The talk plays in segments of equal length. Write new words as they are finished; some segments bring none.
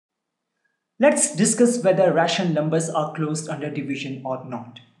Let's discuss whether rational numbers are closed under division or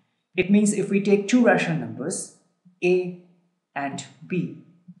not. It means if we take two rational numbers, A and B,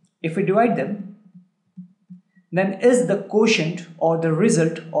 if we divide them, then is the quotient or the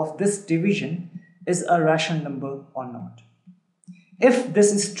result of this division is a rational number or not? If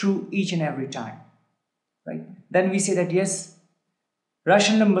this is true each and every time, right, then we say that yes,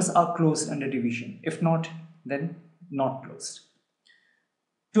 rational numbers are closed under division. If not, then not closed.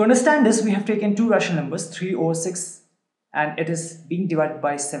 To understand this, we have taken two rational numbers, 3 over 6, and it is being divided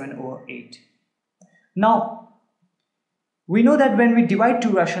by 7 over 8. Now, we know that when we divide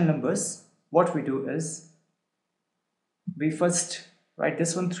two rational numbers, what we do is, we first write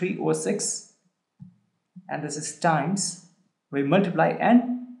this one 3 over 6, and this is times, we multiply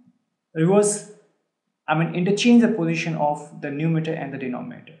and interchange the position of the numerator and the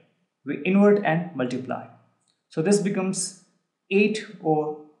denominator. We invert and multiply. So this becomes 8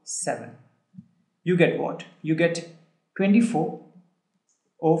 over 7. You get what? You get 24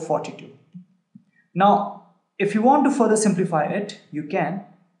 over 42. Now, if you want to further simplify it, you can.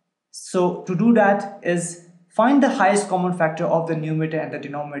 So to do that is find the highest common factor of the numerator and the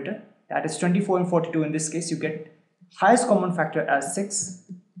denominator. That is 24 and 42. In this case, you get highest common factor as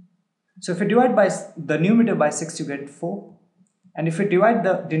 6. So if you divide by the numerator by 6, you get 4. And if you divide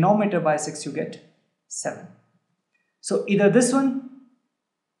the denominator by 6, you get 7. So either this one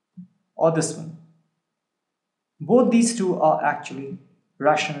or this one. Both these two are actually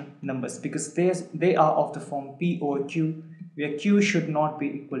rational numbers because they are of the form P over Q, where Q should not be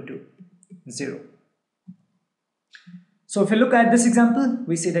equal to 0. So if you look at this example,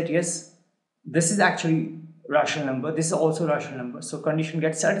 we say that yes, this is actually rational number, this is also rational number, so condition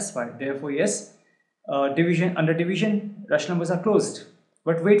gets satisfied. Therefore yes, under division rational numbers are closed.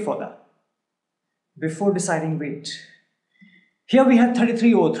 But wait for that. Before deciding, wait. Here we have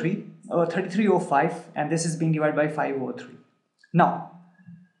 33 over 3 or 33 over 5, and this is being divided by 5 over 3. Now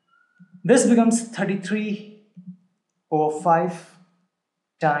this becomes 33 over 5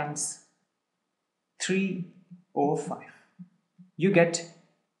 times 3 over 5. You get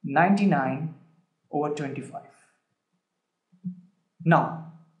 99 over 25.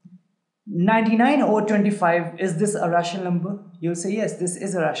 Now 99 over 25, is this a rational number? You'll say yes, this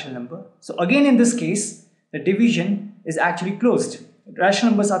is a rational number. So again in this case, the division is actually closed.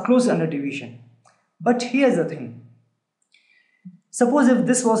 Rational numbers are closed under division. But here's the thing. Suppose if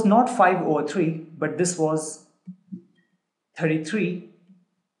this was not 5 over 3, but this was 33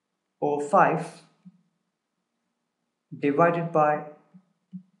 over 5 divided by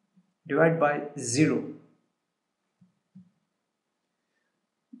 0.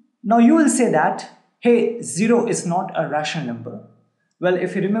 Now you will say that, hey, 0 is not a rational number. Well,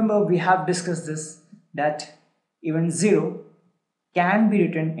 if you remember, we have discussed this, that even 0 can be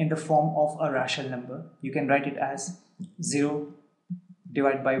written in the form of a rational number. You can write it as 0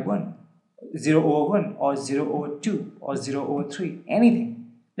 divided by 1, 0 over 1, or 0 over 2, or 0 over 3,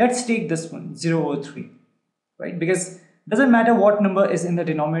 anything. Let's take this one, 0 over 3, right? Because it doesn't matter what number is in the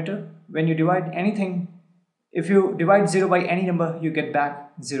denominator. When you divide anything, if you divide 0 by any number, you get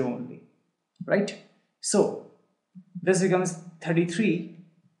back 0 only, right? So this becomes 33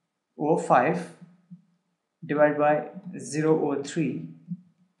 over 5 divided by 0 over 3,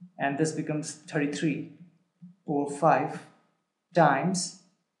 and this becomes 33 over 5 times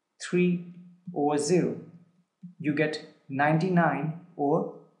 3 over 0. You get 99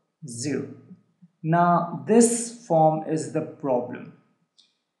 over 0. Now this form is the problem,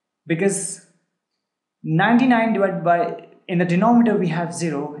 because 99 divided by, in the denominator we have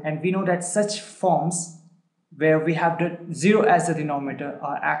 0, and we know that such forms where we have the 0 as the denominator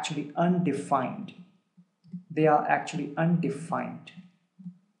are actually undefined. They are actually undefined.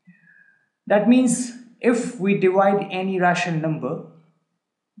 That means if we divide any rational number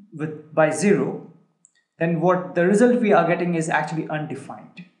by 0, then what the result we are getting is actually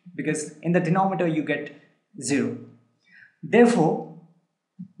undefined, because in the denominator you get 0. Therefore,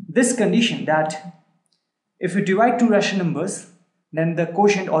 this condition that if you divide two rational numbers, then the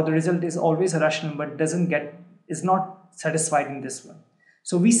quotient or the result is always a rational number, is not satisfied in this one.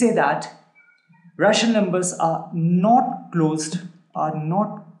 So we say that rational numbers are not closed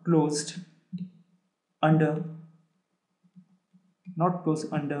under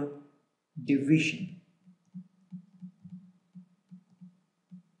division,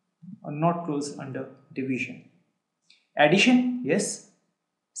 or not closed under division. Addition, yes.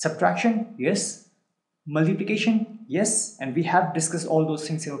 Subtraction, yes. Multiplication, yes. And we have discussed all those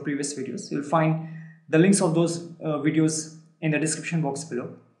things in our previous videos. You'll find the links of those videos in the description box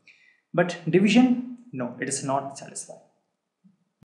below. But division, no, it is not satisfied.